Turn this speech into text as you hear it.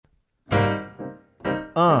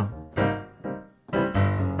Byron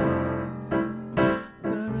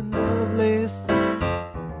Lovelace.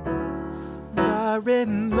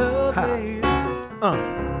 Byron Lovelace.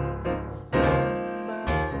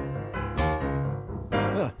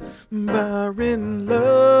 Byron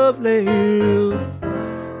Lovelace.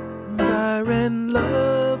 Byron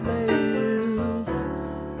Lovelace.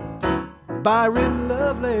 Byron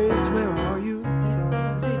Lovelace, where are you?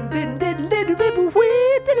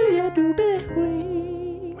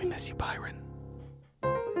 We miss you, Byron.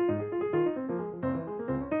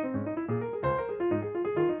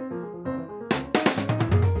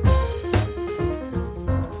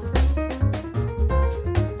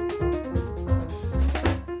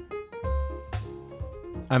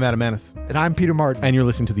 I'm Adam Manis. And I'm Peter Martin. And you're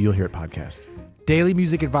listening to the You'll Hear It podcast. Daily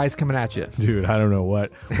music advice coming at you. Dude, I don't know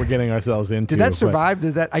what we're getting ourselves into. Did that survive?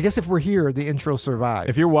 I guess if we're here, the intro survived.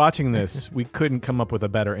 If you're watching this, we couldn't come up with a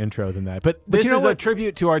better intro than that. But this you know is what? a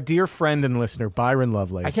tribute to our dear friend and listener, Byron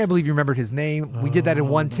Lovelace. I can't believe you remembered his name. We did that in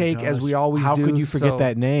one take, as we always How do. could you forget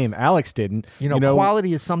that name? Alex didn't. You know,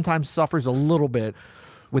 quality is sometimes suffers a little bit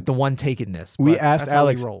with the one-takedness. We asked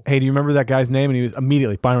Alex, hey, do you remember that guy's name? And he was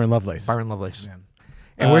immediately Byron Lovelace. Byron Lovelace. Man.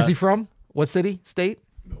 And where's he from? What city? State?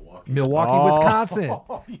 Milwaukee, Wisconsin.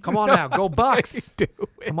 Come on now. Go Bucks.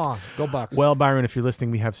 Come on. Go Bucks. Well, Byron, if you're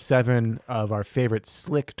listening, we have 7 of our favorite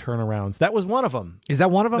slick turnarounds. That was one of them. Is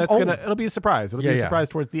that one of them? It'll be a surprise. It'll be a surprise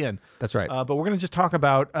towards the end. That's right. But we're going to just talk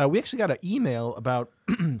about, we actually got an email about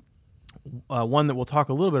one that we'll talk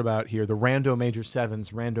a little bit about here, the Rando Major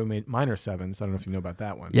 7s, Rando Minor 7s. I don't know if you know about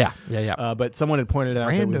that one. Yeah. But someone had pointed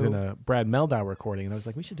out that it was Rando. in a Brad Meldau recording, and I was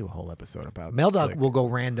like, we should do a whole episode about Meldau slick. will go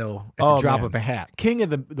rando at the drop of a hat. King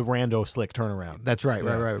of the Rando slick turnaround. That's right,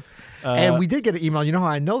 right. And we did get an email. You know how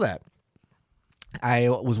I know that? I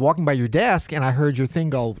was walking by your desk, and I heard your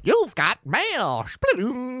thing go, "You've got mail."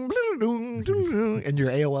 And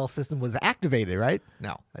your AOL system was activated, right?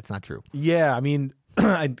 No, that's not true. Yeah, I mean,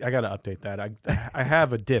 I got to update that. I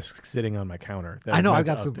have a disc sitting on my counter. That I know, I I've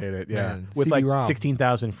got some. Update it, Man, with like CD-ROM.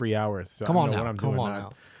 16,000 free hours. So Come I on know now, what I'm come doing, on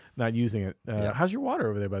now. Not using it. How's your water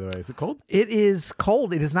over there, by the way? Is it cold? It is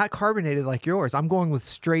cold. It is not carbonated like yours. I'm going with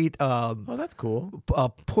straight Oh, that's cool.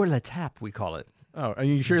 pour la tap, we call it. Oh, are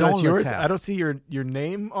you sure Don't that's yours? tap. I don't see your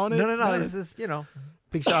name on it. No. This is,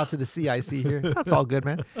 big shout out to the CIC here. That's all good,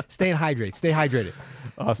 man. Stay hydrated.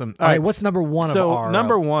 Awesome. All right, what's number one of our...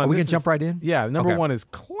 number one... Are we going this to jump right in? Yeah, number Okay. one is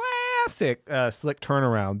classic slick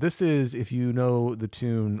turnaround. This is, if you know the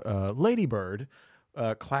tune Lady Bird,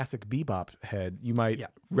 classic bebop head, you might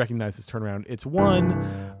recognize this turnaround. It's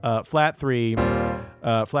 1, flat 3,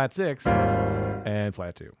 flat 6, and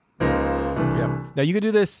flat 2. Yep. Now, you could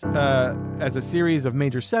do this as a series of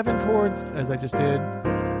major 7 chords, as I just did.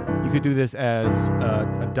 You could do this as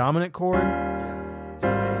a dominant chord,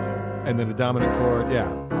 and then a dominant chord.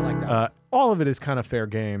 Yeah. I like that. All of it is kind of fair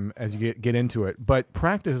game as you get into it, but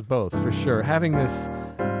practice both for sure. Having this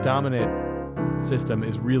dominant system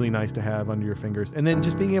is really nice to have under your fingers. And then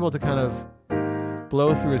just being able to kind of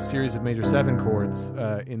blow through a series of major 7 chords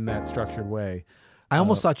in that structured way. I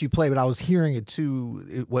almost thought you played, but I was hearing it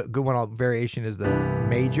too. What good one variation is the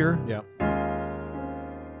major. Yeah.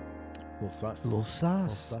 A little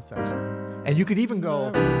sus, actually. And you could even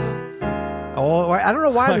go. Oh, I don't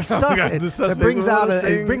know why the sus. It brings out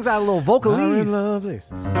a little vocalese. Lovelace.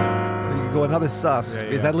 Then you could go another sus. Yeah.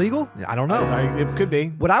 Is that legal? I don't know. It could be.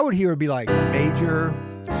 What I would hear would be like major,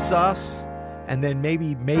 sus, and then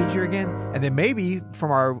maybe major again, and then maybe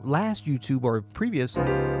from our last YouTube or previous.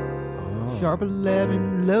 Sharp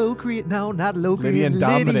 11, low create. No, not low create. Lydia and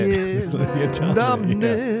dominant. Lydia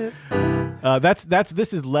Dominant.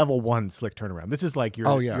 This is level 1 slick turnaround. This is like you're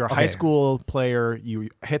a high school player. You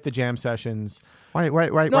hit the jam sessions. Right. No, Why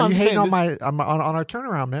are I'm you hating saying on our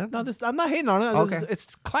turnaround, man? No, I'm not hating on it. Okay.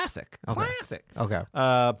 It's classic. Okay. Classic. Okay.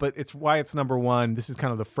 But it's why it's number 1. This is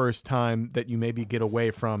kind of the first time that you maybe get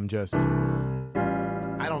away from just.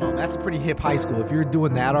 I don't know. That's a pretty hip high school. If you're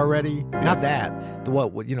doing that already, not that. The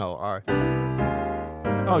what are.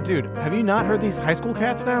 Oh, dude, have you not heard these high school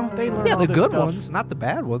cats now? They learn all the this good stuff. ones, not the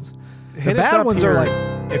bad ones. Hit the us bad up ones here. are like.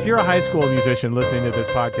 If you're a high school musician listening to this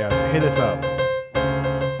podcast, hit us up.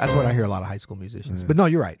 That's what I hear a lot of high school musicians. But no,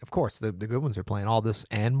 you're right. Of course, the good ones are playing all this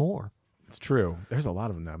and more. It's true. There's a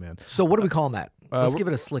lot of them now, man. So what are we calling that? Let's give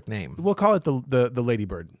it a slick name. We'll call it the Lady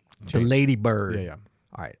Bird. The Lady Bird. Yeah.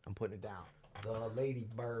 All right, I'm putting it down. The Lady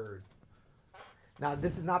Bird. Now,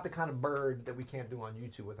 this is not the kind of bird that we can't do on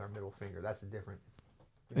YouTube with our middle finger. That's a different.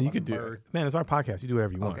 And you could do it. Man, it's our podcast. You do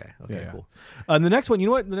whatever you want. Okay, Yeah. cool. The next one, you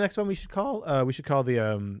know what? The next one we should call? We should call the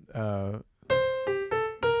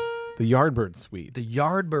Yardbird Suite. The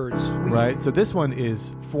Yardbird Suite. Right? So this one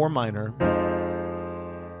is 4 minor,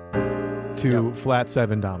 to flat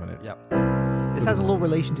 7 dominant. Yep. This has a little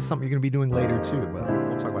relation to something you're going to be doing later too, but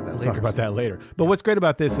we'll talk about that later. Talk about that later. But what's great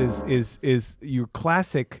about this is your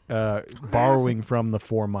classic borrowing from the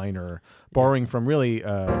 4 minor, borrowing from really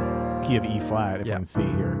key of E flat, if I can see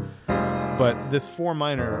here. But this 4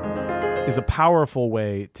 minor is a powerful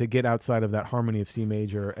way to get outside of that harmony of C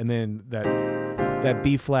major, and then that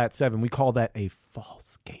B flat 7. We call that a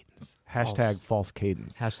false cadence. Hashtag false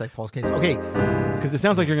cadence. Hashtag false cadence. Okay. Because it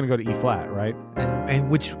sounds like you're going to go to E flat, right?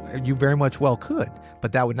 And which you very much well could,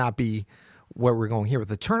 but that would not be where we're going here with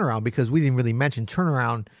the turnaround, because we didn't really mention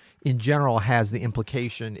turnaround in general has the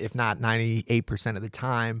implication, if not 98% of the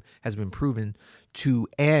time, has been proven to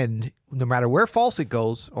end, no matter where false it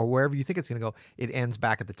goes or wherever you think it's going to go, it ends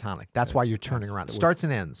back at the tonic. That's why you're turning around. It starts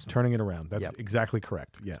and ends. Turning it around. That's exactly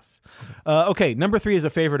correct. Yes. Okay. Number 3 is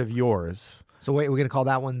a favorite of yours. So wait, we're going to call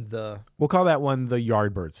that one We'll call that one the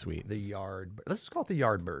Yardbird Suite. Let's just call it the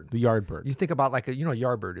Yardbird. The Yardbird. You think about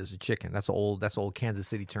Yardbird is a chicken. That's old Kansas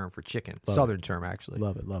City term for chicken. Southern term, actually.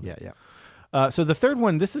 Love it. Yeah. So the third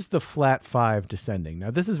one, this is the flat 5 descending.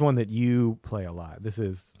 Now this is one that you play a lot. This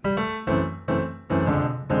is. I'm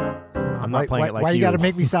not playing it like you. Why you got to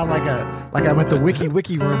make me sound like I'm at the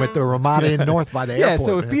wiki room at the Ramada Inn North by the airport? Yeah,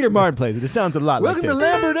 so if Peter Martin plays it, it sounds a lot Welcome like this.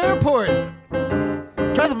 Welcome to Lambert Airport.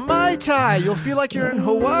 Try the Mai Tai. You'll feel like you're in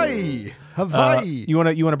Hawaii. You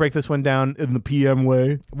want to break this one down in the PM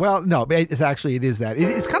way? Well, no, it is that.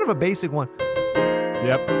 It's kind of a basic one.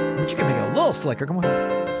 Yep. But you can make it a little slicker. Come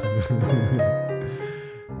on.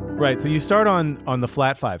 Right, so you start on the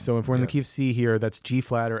flat 5. So if we're in the key of C here, that's G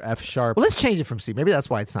flat or F sharp. Well, let's change it from C. Maybe that's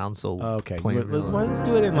why it sounds so plain. Let's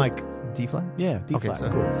do it in like D flat? Yeah, D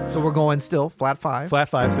flat. Cool. So we're going still flat 5. Flat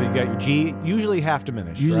 5, so you got your G, usually half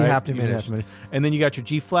diminished. Half diminished. And then you got your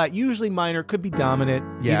G flat, usually minor, could be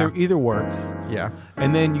dominant. Yeah. Either works. Yeah.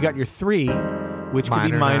 And then you got your 3, which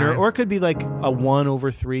could be minor, 9. or it could be like a 1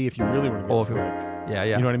 over 3 if you really want to get slick. Yeah.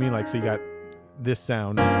 You know what I mean? Like, so you got this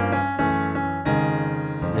sound.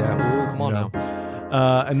 Yeah. Ooh, come on now.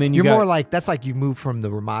 And then you're more like, that's like you moved from the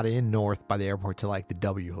Ramada Inn North by the airport to like the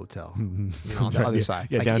W Hotel, on the other side,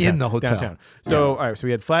 like downtown, in the hotel. Downtown. So, all right, so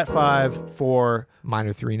we had flat 5, 4.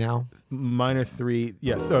 Minor 3 now? Minor 3,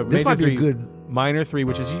 yes. So this might be a good... Minor 3,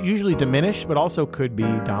 which is usually diminished, but also could be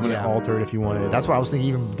dominant altered if you wanted. That's why I was thinking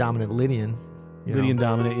even dominant Lydian. Lydian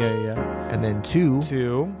dominant, yeah. And then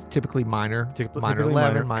 2, typically minor, minor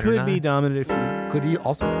 11, minor could 9. Be dominant if you... Could he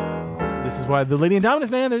also... This is why the Lydian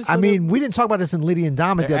dominance, man. We didn't talk about this in Lydian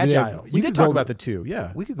dominant. They're agile. We did talk about the 2,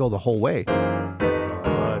 yeah. We could go the whole way.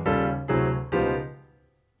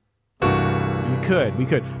 We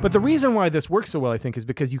could. But the reason why this works so well, I think, is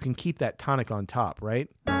because you can keep that tonic on top, right?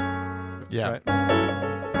 Yeah. Right?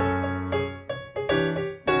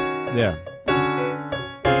 Yeah.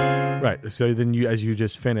 Right. So then as you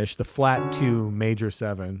just finished, the flat 2, major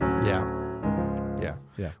 7. Yeah.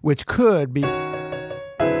 Which could be...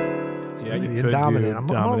 Lydian dominant. I'm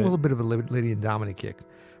on a little bit of a Lydian dominant kick.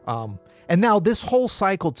 And now this whole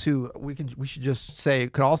cycle too, we should just say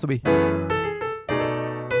it could also be.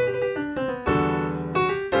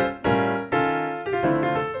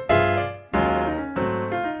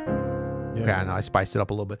 Okay, I know I spiced it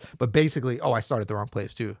up a little bit, but basically, I started the wrong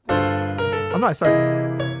place too. I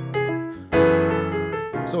started.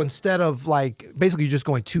 So instead of basically you're just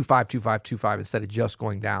going 2 5 2 5 2 5 instead of just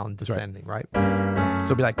going down descending, right? So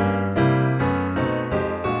it'd be like.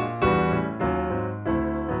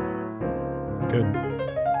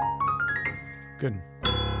 Good.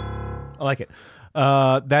 I like it.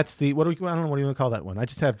 That's the I don't know what do you want to call that one. I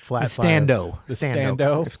just have flat. The stando. 5. The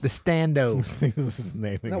stando. The stando. This is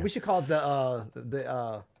naming. No, we should call it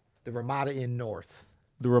the Ramada Inn North.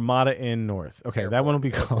 The Ramada Inn North. Okay, Airport. that one will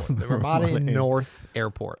be called the Ramada Inn North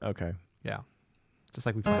Airport. Okay. Yeah. Just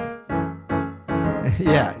like we planned.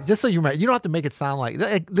 Yeah, just so you remember. You don't have to make it sound like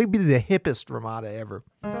they'd be the hippest Ramada ever.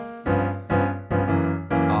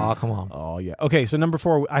 Oh, come on. Oh, yeah. Okay, so number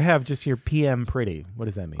 4, I have just here PM Pretty. What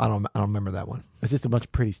does that mean? I don't remember that one. It's just a bunch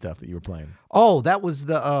of pretty stuff that you were playing. Oh, that was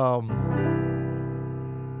the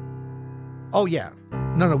Oh, yeah.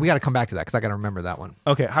 No, we got to come back to that because I got to remember that one.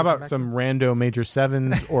 Okay, how about some rando major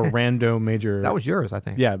 7s or rando major... That was yours, I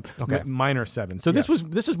think. Yeah, okay. Minor 7. So this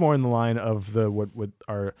was more in the line of the what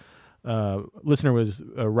our listener was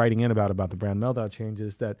writing in about the Brown Meldau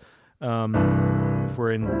changes that if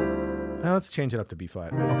we're in... let's change it up to B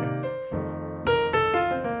flat. Okay.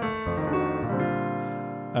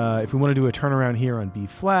 If we want to do a turnaround here on B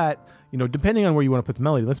flat, depending on where you want to put the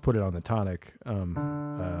melody, let's put it on the tonic.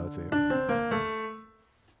 Let's see.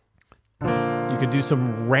 You can do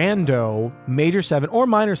some rando major 7 or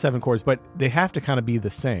minor 7 chords, but they have to kind of be the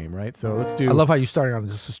same, right? So let's do... I love how you started on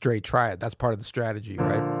just a straight triad. That's part of the strategy,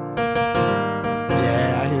 right?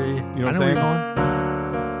 Yeah, I hear you. You know what I'm where saying? you're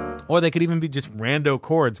going. Or they could even be just rando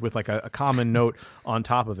chords with like a common note on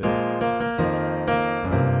top of it.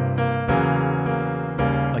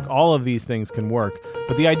 Like all of these things can work,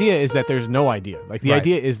 but the idea is that there's no idea. Like the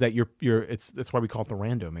idea is that that's why we call it the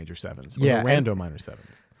rando major 7s, or the rando minor 7s.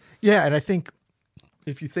 Yeah, and I think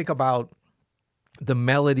if you think about the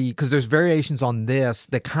melody, because there's variations on this,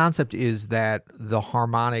 the concept is that the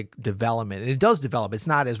harmonic development, and it does develop. It's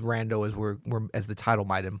not as rando as we're as the title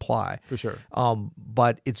might imply, for sure.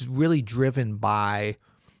 But it's really driven by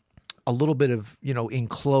a little bit of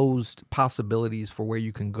enclosed possibilities for where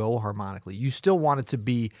you can go harmonically. You still want it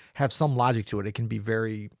to have some logic to it. It can be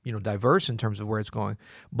very diverse in terms of where it's going,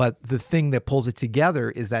 but the thing that pulls it together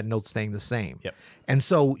is that note staying the same. Yep. And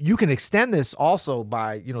so you can extend this also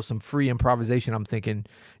by some free improvisation. I'm thinking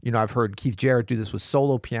I've heard Keith Jarrett do this with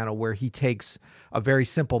solo piano, where he takes a very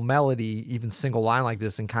simple melody, even single line like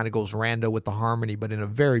this, and kind of goes rando with the harmony, but in a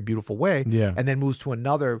very beautiful way. Yeah. And then moves to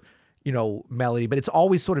another melody, but it's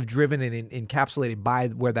always sort of driven and encapsulated by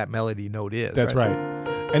where that melody note is. That's right.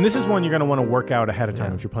 And this is one you're going to want to work out ahead of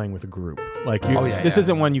time if you're playing with a group. Like, this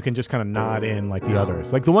isn't one you can just kind of nod in like the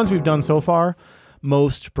others. Like the ones we've done so far,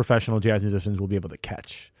 most professional jazz musicians will be able to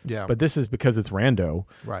catch. Yeah. But this is because it's rando.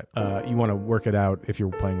 Right. You want to work it out if you're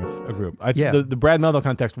playing with a group. The Brad Mehldau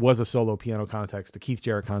context was a solo piano context. The Keith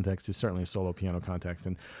Jarrett context is certainly a solo piano context.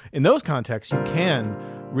 And in those contexts, you can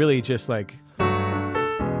really just like...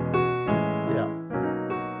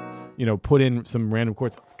 put in some random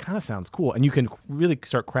chords. Kind of sounds cool, and you can really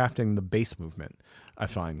start crafting the bass movement. I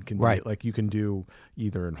find can be, like you can do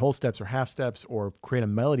either in whole steps or half steps, or create a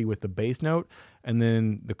melody with the bass note, and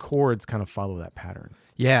then the chords kind of follow that pattern.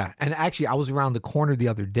 Yeah, and actually, I was around the corner the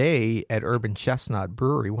other day at Urban Chestnut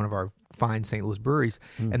Brewery, one of our fine St. Louis breweries,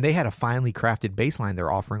 and they had a finely crafted bass line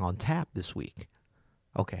they're offering on tap this week.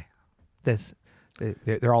 Okay,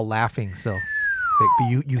 they're all laughing, so.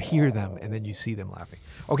 But you hear them and then you see them laughing.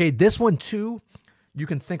 Okay, this one too, you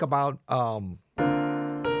can think about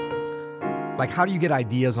like how do you get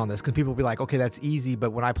ideas on this? Because people will be like, okay, that's easy,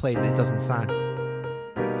 but when I play it, it doesn't sound.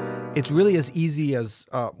 It's really as easy as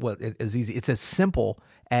it's as simple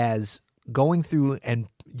as going through and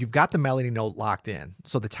you've got the melody note locked in.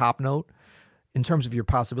 So the top note, in terms of your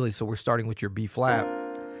possibilities. So we're starting with your B flat.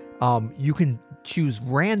 You can choose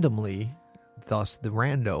randomly, thus the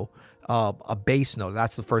rando. A bass note.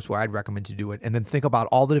 That's the first way I'd recommend to do it. And then think about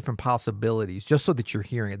all the different possibilities just so that you're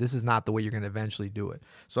hearing it. This is not the way you're going to eventually do it.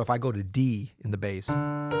 So if I go to D in the bass,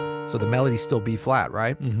 so the melody's still B flat,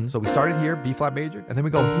 right? Mm-hmm. So we started here, B flat major, and then we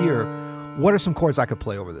go here. What are some chords I could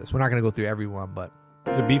play over this? We're not going to go through every one, but...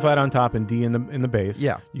 So B flat on top and D in the bass.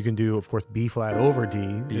 Yeah. You can do, of course, B flat over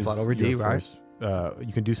D. B flat over D, right?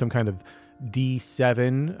 You can do some kind of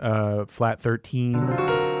D7, flat 13.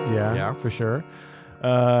 Yeah, for sure.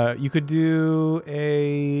 You could do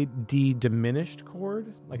a D diminished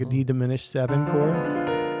chord, like a D diminished 7 chord.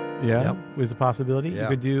 Yeah, is a possibility. Yeah. You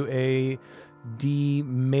could do a D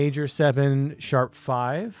major 7 sharp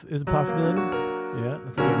 5 is a possibility. Yeah,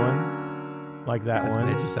 that's a good one. Like that's one.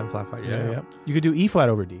 Major 7 flat 5. Yeah. You could do E flat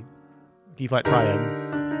over D, D flat triad.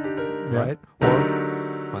 Right.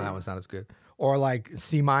 Or that one's not as good. Or like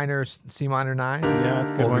C minor 9. Yeah,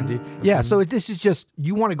 that's a good one. D. Yeah, so this is just,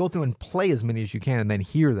 you want to go through and play as many as you can and then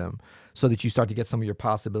hear them so that you start to get some of your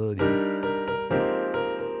possibilities.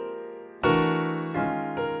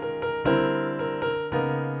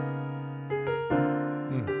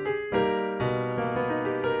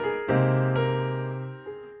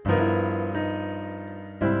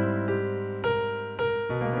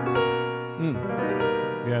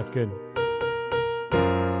 Yeah, it's good.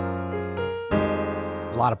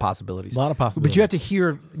 A lot of possibilities. But you have to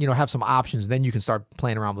hear, have some options. Then you can start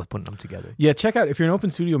playing around with putting them together. Yeah, check out, if you're an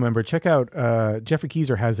Open Studio member, check out Jeffrey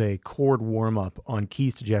Keyser has a chord warm-up on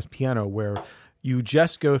Keys to Jazz Piano where you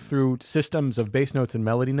just go through systems of bass notes and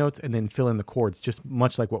melody notes and then fill in the chords, just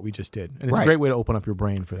much like what we just did. And it's a great way to open up your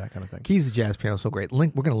brain for that kind of thing. Keys to Jazz Piano is so great. We're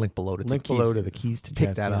going to link below to the Keys to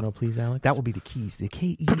Jazz Piano, please, Alex. That will be the keys, the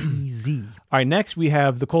Keez. All right, next we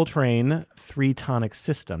have the Coltrane 3-tonic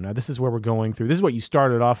system. Now, this is where we're going through. This is what you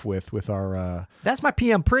started off with our... That's my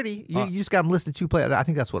PM Pretty. You just got them listed 2 play. I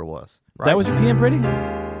think that's what it was. Right? That was your PM Pretty?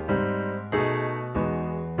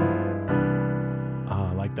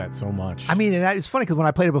 That so much. I mean, and it's funny because when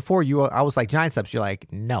I played it before, I was like Giant Steps. You're like,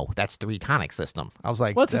 no, that's 3-tonic system. I was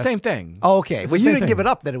like, well, it's the same thing. Oh, okay. Well, you didn't give it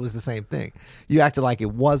up that it was the same thing. You acted like it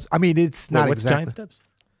was. I mean, it's not what's exactly. Giant Steps?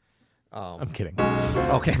 I'm kidding.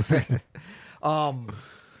 Okay.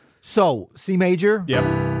 So C major. Yep.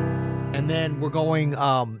 And then we're going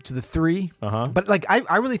to the 3. But like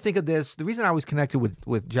I really think of this. The reason I was connected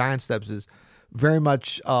with giant steps is very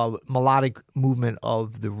much melodic movement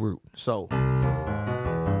of the root. So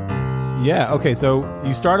yeah. Okay. So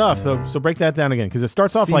you start off. So break that down again because it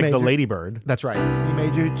starts off C like major. the Ladybird. That's right. C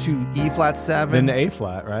major to E flat 7. Then to A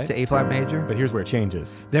flat, right? To A flat major. But here's where it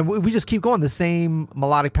changes. Then we just keep going the same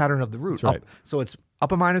melodic pattern of the root. That's right. So it's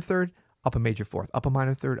upper minor 3rd, upper major 4th, upper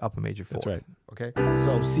minor 3rd, upper major 4th. That's right. Okay.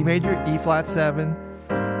 So C major, E flat 7,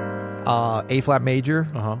 A flat major,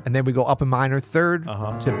 and then we go upper minor 3rd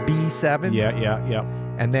to B7. Yeah.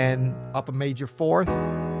 And then upper major 4th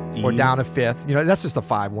or down a 5th. You know, that's just a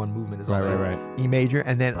 5-1 movement. Is all Right. E major,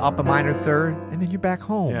 and then upper minor 3rd, and then you're back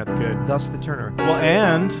home. Yeah, it's good. Thus the turnaround. Well,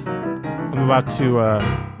 and I'm about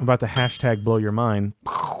to hashtag blow your mind.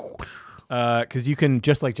 Because you can,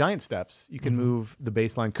 just like giant steps, you can move the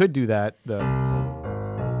bass line. Could do that,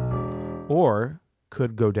 or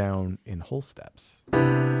could go down in whole steps.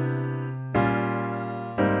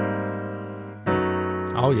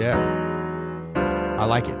 Oh yeah, I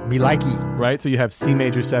like it. Me likey. Right. So you have C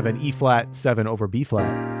major 7, E flat 7 over B flat,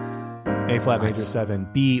 A flat major 7,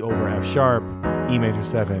 B over F sharp, E major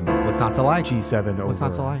 7. What's not to like? G7 over. What's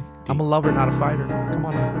not to like? D. I'm a lover, not a fighter. Come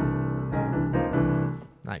on now.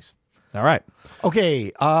 Nice. All right.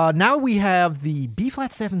 Okay, now we have the B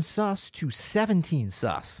flat 7 sus to 17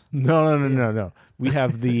 sus. No. We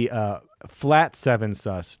have the flat 7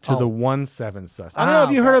 sus to the 1/7 sus. I don't know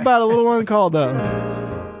if you heard right. about a little one called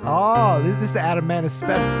Oh, this is the Adam Manis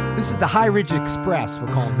spec. This is the High Ridge Express.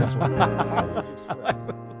 We're calling this one. High Ridge Express.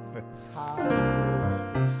 High Ridge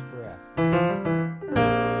Express.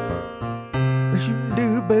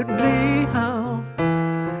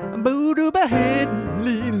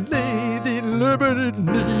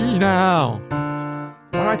 Now,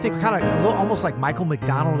 what do I think? Kind of almost like Michael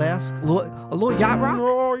McDonald-esque, a little yacht rock.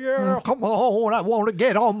 Oh yeah, Come on, I want to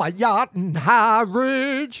get on my yacht in High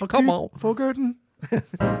Ridge. Come on, forgetting.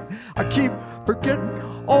 I keep forgetting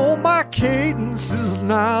all my cadences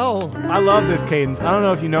now. I love this cadence. I don't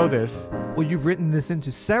know if you know this. Well, you've written this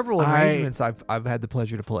into several arrangements I've had the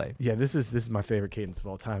pleasure to play. Yeah, this is my favorite cadence of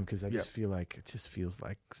all time because I just feel like it feels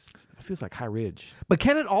like High Ridge. But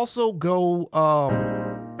can it also go?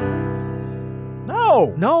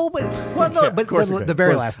 No, but well, no, Yeah, but of course the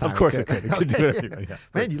very last time. Of course it could. It could do it. Okay. Yeah.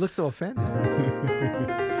 Man, you look so offended.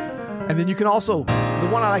 And then you can also the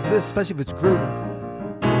one I like this, especially if it's Gruden.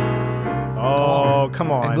 Oh, come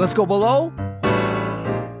on. And let's go below.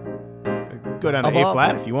 Go down to Above. A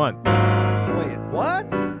flat if you want. Wait, what?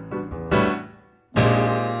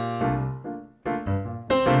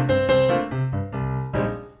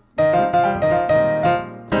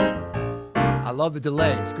 I love the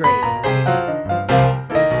delay. It's great.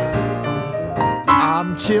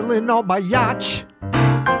 I'm chilling on my yacht.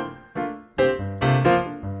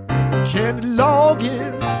 Kenny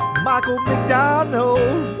Loggins, Michael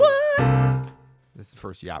McDonald. What? This is the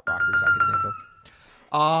first yacht rockers I can think of.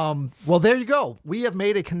 Well, there you go. We have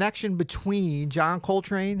made a connection between John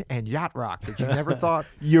Coltrane and yacht rock that you never thought.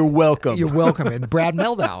 You're welcome. You're welcome, and Brad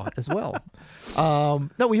Meldau as well.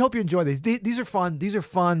 No, we hope you enjoy these. These are fun. These are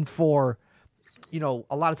fun for, a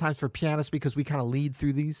lot of times for pianists because we kind of lead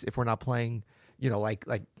through these if we're not playing, like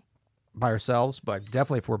by ourselves, but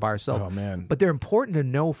definitely if we're by ourselves. Oh man! But they're important to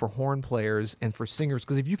know for horn players and for singers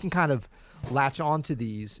because if you can kind of latch onto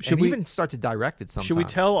these and even start to direct it sometimes. Should we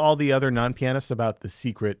tell all the other non-pianists about the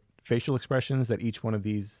secret facial expressions that each one of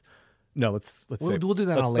these? No, let's We'll do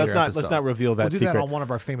that on a later episode. Let's not reveal that We'll do secret. that on one of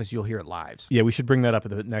our famous You'll Hear It Lives. Yeah, we should bring that up at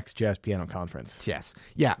the next Jazz Piano Conference. Yes.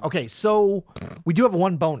 Yeah. Okay. So we do have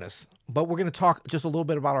one bonus, but we're going to talk just a little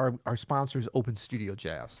bit about our sponsors, Open Studio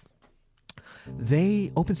Jazz.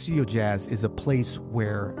 Open Studio Jazz is a place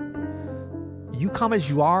where you come as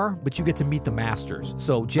you are, but you get to meet the masters.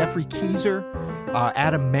 So Jeffrey Keyser,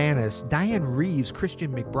 Adam Manis, Diane Reeves,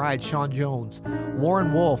 Christian McBride, Sean Jones,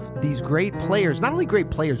 Warren Wolf, these great players, not only great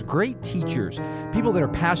players, great teachers, people that are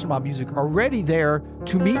passionate about music are ready there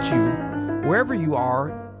to meet you wherever you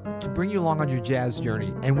are to bring you along on your jazz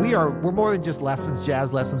journey. And we're more than just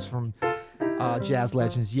jazz lessons from jazz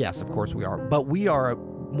legends. Yes, of course we are. But we are,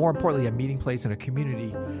 more importantly, a meeting place and a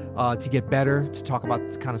community to get better, to talk about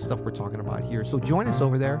the kind of stuff we're talking about here. So join us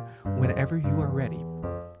over there whenever you are ready.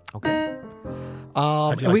 Okay?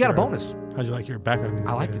 And we got a bonus. How'd you like your background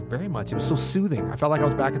music? I liked it very much. It was so soothing. I felt like I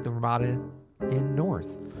was back at the Ramada in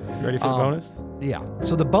North. You ready for the bonus? Yeah.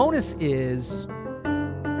 So the bonus is...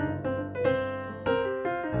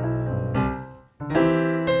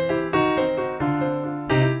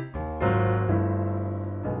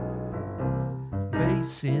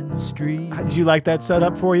 folks in the street. Did you like that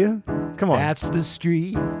setup for you? Come on. That's the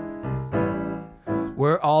street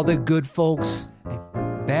where all the good folks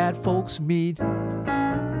and bad folks meet.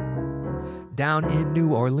 Down in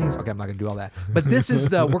New Orleans. Okay, I'm not going to do all that. But this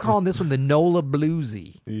is we're calling this one the NOLA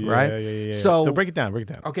Bluesy, right? Yeah. So break it down.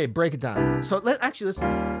 Okay, break it down. So let's,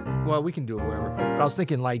 well, we can do it wherever. But I was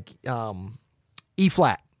thinking like E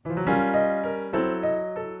flat.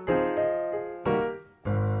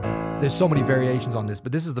 There's so many variations on this,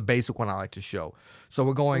 but this is the basic one I like to show. So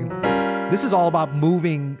we're going, this is all about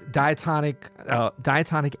moving diatonic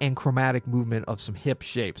and chromatic movement of some hip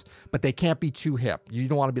shapes, but they can't be too hip. You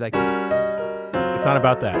don't want to be like... It's not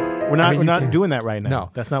about that. We're not doing that right now.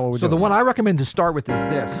 No. That's not what we're doing. So the one I recommend to start with is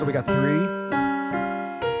this. So we got 3,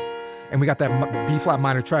 and we got that B flat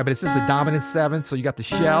minor tri, but this is the dominant 7th. So you got the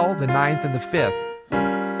shell, the 9th, and the 5th.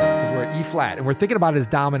 Because we're at E flat, and we're thinking about it as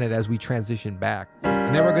dominant as we transition back.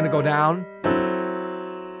 And then we're going to go down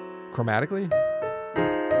chromatically.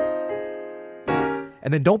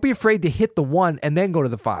 And then don't be afraid to hit the 1 and then go to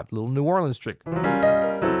the 5. Little New Orleans trick.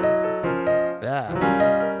 Yeah.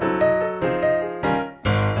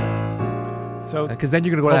 So, because then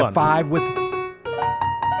you're going to go to that 5 with... what?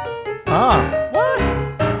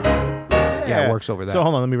 Yeah, it works over that. So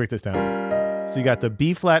hold on, let me break this down. So you got the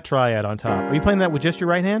B flat triad on top. Are you playing that with just your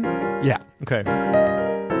right hand? Yeah. Okay.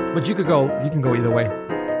 But you can go either way.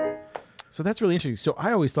 So that's really interesting. So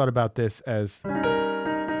I always thought about this as...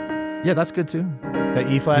 Yeah, that's good too. That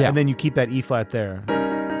E flat, and then you keep that E flat there.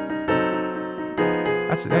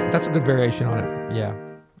 That's a good variation on it. Yeah.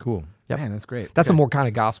 Cool. Yep. Man, that's great. That's a more kind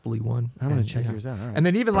of gospel-y one. I'm going to check yours out. All right. And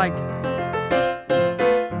then even like...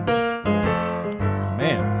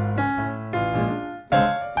 Man.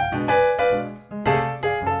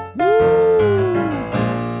 Woo!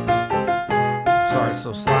 Sorry,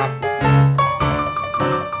 so slop.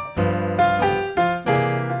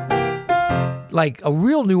 Like a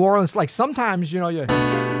real New Orleans, like sometimes, you on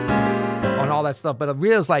all that stuff, but a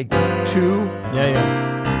real is like 2.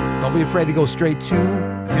 Yeah. Don't be afraid to go straight 2.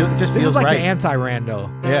 It just this feels is like right. the anti-rando.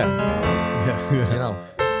 Yeah.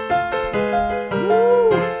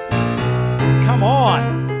 Woo! Come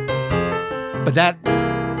on. But that,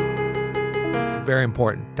 very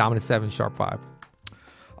important. Dominant 7, sharp 5.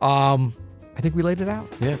 I think we laid it out.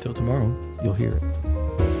 Yeah, till tomorrow. You'll hear it.